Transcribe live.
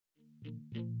Welcome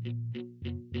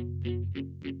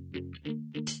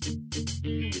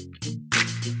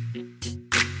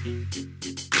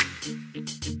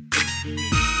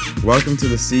to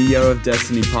the CEO of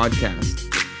Destiny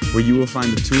podcast, where you will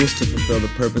find the tools to fulfill the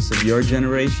purpose of your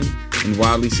generation and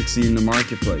wildly succeed in the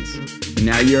marketplace. And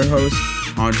now your host,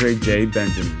 Andre J.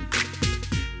 Benjamin.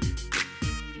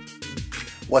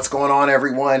 What's going on,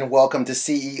 everyone? Welcome to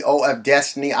CEO of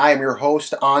Destiny. I am your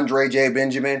host, Andre J.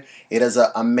 Benjamin. It is an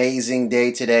amazing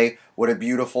day today. What a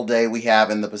beautiful day we have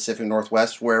in the Pacific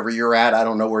Northwest, wherever you're at. I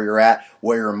don't know where you're at,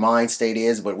 where your mind state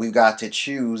is, but we've got to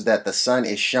choose that the sun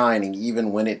is shining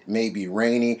even when it may be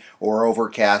rainy or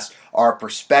overcast. Our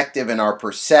perspective and our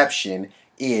perception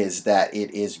is that it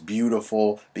is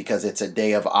beautiful because it's a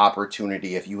day of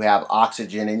opportunity. If you have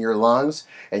oxygen in your lungs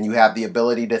and you have the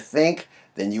ability to think,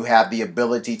 then you have the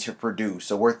ability to produce.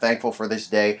 So we're thankful for this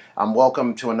day.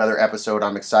 Welcome to another episode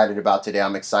I'm excited about today.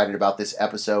 I'm excited about this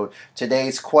episode.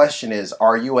 Today's question is,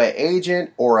 are you an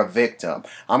agent or a victim?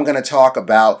 I'm going to talk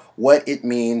about what it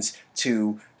means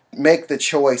to make the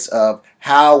choice of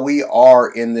how we are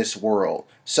in this world.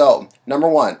 So, number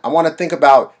one, I want to think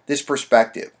about this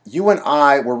perspective. You and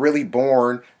I were really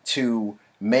born to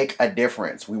make a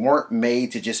difference. We weren't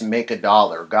made to just make a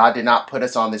dollar. God did not put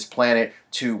us on this planet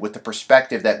with the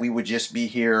perspective that we would just be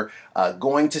here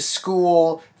going to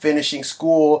school, finishing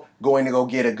school, going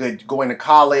to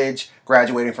college,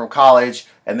 graduating from college,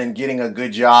 and then getting a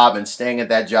good job and staying at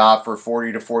that job for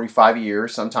 40 to 45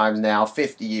 years, sometimes now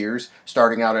 50 years,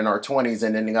 starting out in our 20s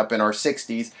and ending up in our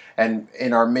 60s. And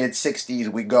in our mid-60s,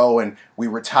 we go and we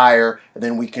retire, and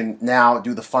then we can now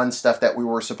do the fun stuff that we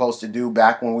were supposed to do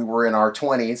back when we were in our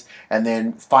 20s, and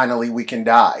then finally we can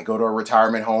die, go to a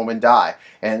retirement home and die.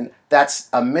 And that's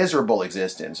a miserable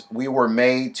existence. We were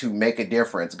made to make a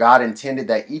difference. God intended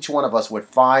that each one of us would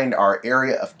find our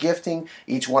area of gifting.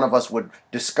 Each one of us would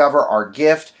discover our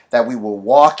gift, that we will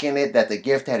walk in it, that the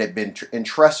gift that had been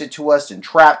entrusted to us and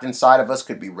trapped inside of us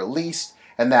could be released,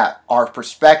 and that our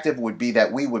perspective would be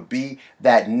that we would be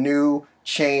that new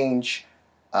change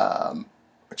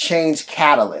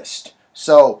catalyst.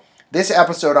 So this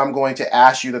episode, I'm going to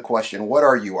ask you the question, what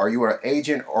are you? Are you an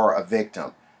agent or a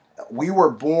victim? We were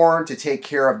born to take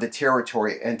care of the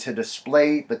territory and to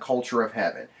display the culture of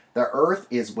heaven. The earth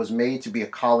was made to be a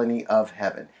colony of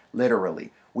heaven,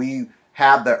 literally. We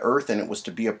have the earth, and it was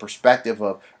to be a perspective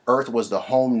of earth was the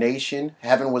home nation.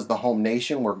 Heaven was the home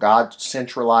nation where God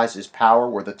centralized his power,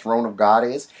 where the throne of God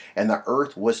is, and the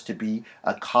earth was to be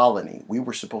a colony. We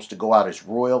were supposed to go out as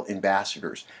royal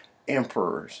ambassadors,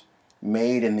 emperors,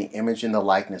 made in the image and the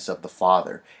likeness of the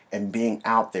Father, and being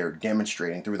out there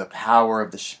demonstrating through the power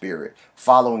of the Spirit,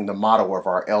 following the motto of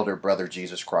our elder brother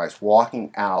Jesus Christ,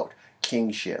 walking out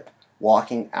kingship,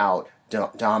 walking out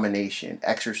domination,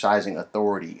 exercising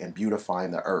authority, and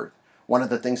beautifying the earth. One of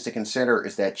the things to consider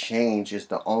is that change is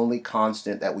the only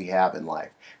constant that we have in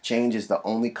life. Change is the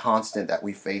only constant that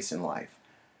we face in life.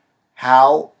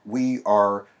 How we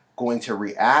are going to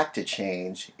react to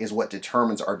change is what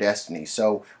determines our destiny.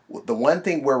 So the one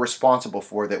thing we're responsible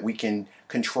for that we can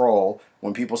control,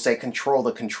 when people say control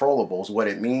the controllables, what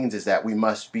it means is that we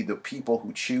must be the people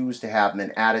who choose to have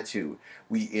an attitude.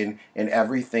 In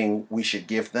everything we should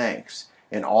give thanks.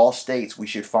 In all states we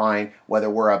should find, whether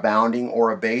we're abounding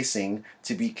or abasing,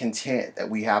 to be content, that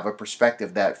we have a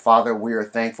perspective that, Father, we are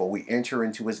thankful. We enter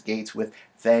into his gates with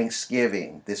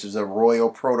thanksgiving. This is a royal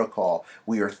protocol.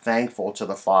 We are thankful to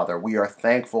the Father. We are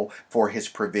thankful for his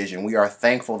provision. We are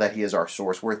thankful that he is our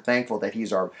source. We're thankful that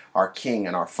he's our King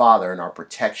and our Father and our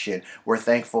protection. We're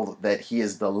thankful that he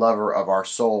is the lover of our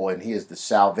soul and he is the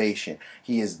salvation.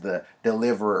 He is the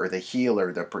deliverer, the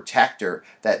healer, the protector,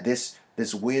 that this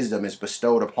wisdom is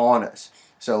bestowed upon us.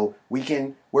 So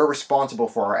we're responsible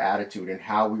for our attitude and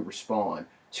how we respond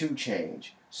to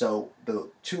change. So the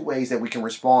two ways that we can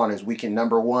respond is we can,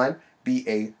 number one, be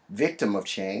a victim of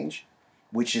change,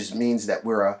 which means that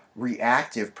we're a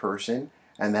reactive person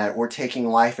and that we're taking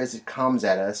life as it comes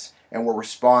at us and we're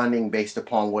responding based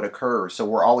upon what occurs. So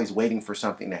we're always waiting for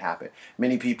something to happen.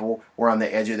 Many people were on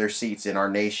the edge of their seats in our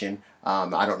nation.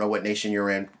 I don't know what nation you're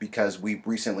in because we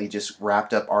recently just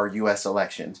wrapped up our U.S.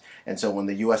 elections. And so when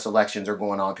the U.S. elections are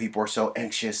going on, people are so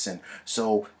anxious and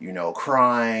so,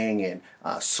 crying and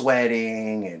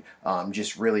sweating and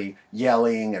just really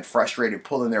yelling and frustrated,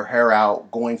 pulling their hair out,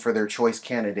 going for their choice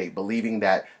candidate, believing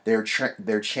that their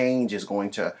change is going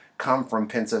to come from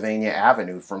Pennsylvania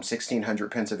Avenue, from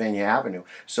 1600 Pennsylvania Avenue.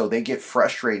 So they get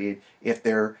frustrated if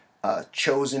their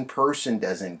chosen person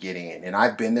doesn't get in. And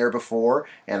I've been there before,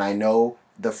 and I know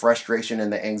the frustration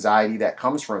and the anxiety that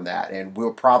comes from that. And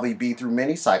we'll probably be through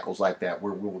many cycles like that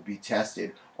where we will be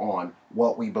tested on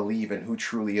what we believe and who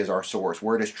truly is our source.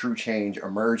 Where does true change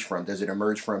emerge from? Does it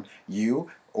emerge from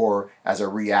you, or as a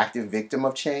reactive victim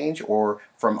of change, or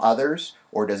from others,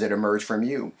 or does it emerge from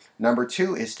you? Number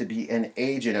two is to be an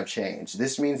agent of change.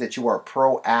 This means that you are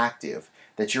proactive,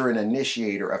 that you're an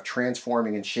initiator of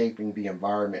transforming and shaping the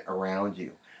environment around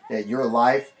you, that your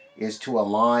life is to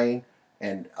align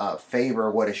and favor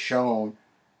what is shown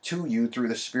to you through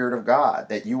the Spirit of God,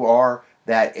 that you are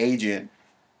that agent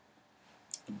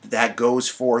that goes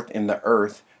forth in the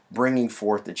earth, bringing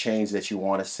forth the change that you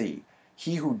want to see.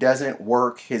 He who doesn't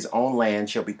work his own land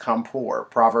shall become poor.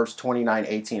 Proverbs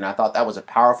 29:18. I thought that was a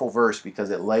powerful verse because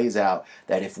it lays out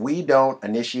that if we don't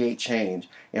initiate change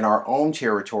in our own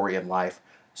territory in life,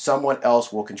 someone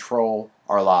else will control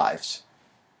our lives.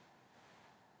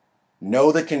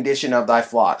 Know the condition of thy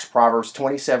flocks. Proverbs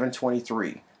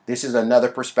 27:23. This is another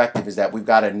perspective, is that we've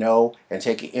got to know and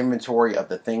take an inventory of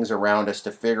the things around us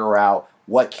to figure out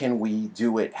what can we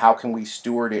do it, how can we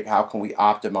steward it, how can we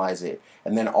optimize it.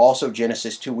 And then also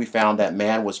Genesis 2, we found that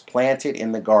man was planted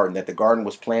in the garden, that the garden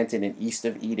was planted in east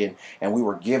of Eden, and we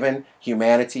were given,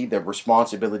 humanity, the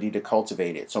responsibility to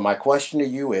cultivate it. So my question to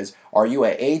you is, are you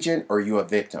an agent or are you a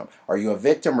victim? Are you a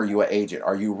victim or are you an agent?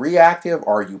 Are you reactive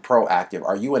or are you proactive?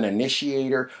 Are you an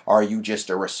initiator or are you just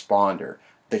a responder?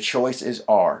 The choice is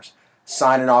ours.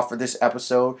 Signing off for this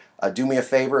episode. Do me a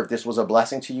favor, if this was a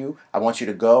blessing to you, I want you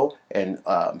to go and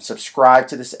subscribe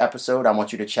to this episode. I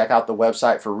want you to check out the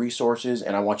website for resources,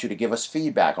 and I want you to give us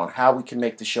feedback on how we can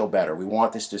make the show better. We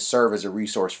want this to serve as a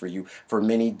resource for you for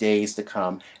many days to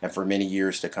come and for many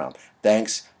years to come.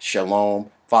 Thanks.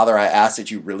 Shalom. Father, I ask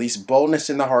that you release boldness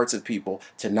in the hearts of people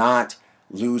to not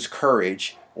lose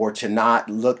courage or to not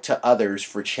look to others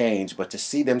for change, but to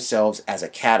see themselves as a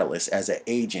catalyst, as an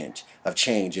agent of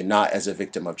change, and not as a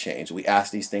victim of change. We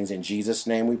ask these things in Jesus'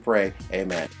 name we pray.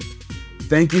 Amen.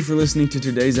 Thank you for listening to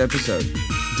today's episode.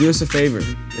 Do us a favor.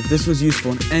 If this was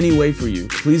useful in any way for you,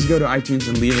 please go to iTunes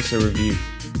and leave us a review.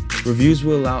 Reviews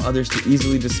will allow others to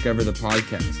easily discover the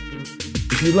podcast.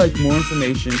 If you'd like more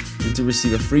information and to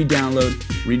receive a free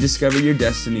download, Rediscover Your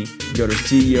Destiny, go to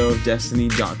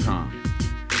ceoofdestiny.com.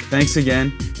 Thanks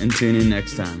again, and tune in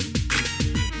next time.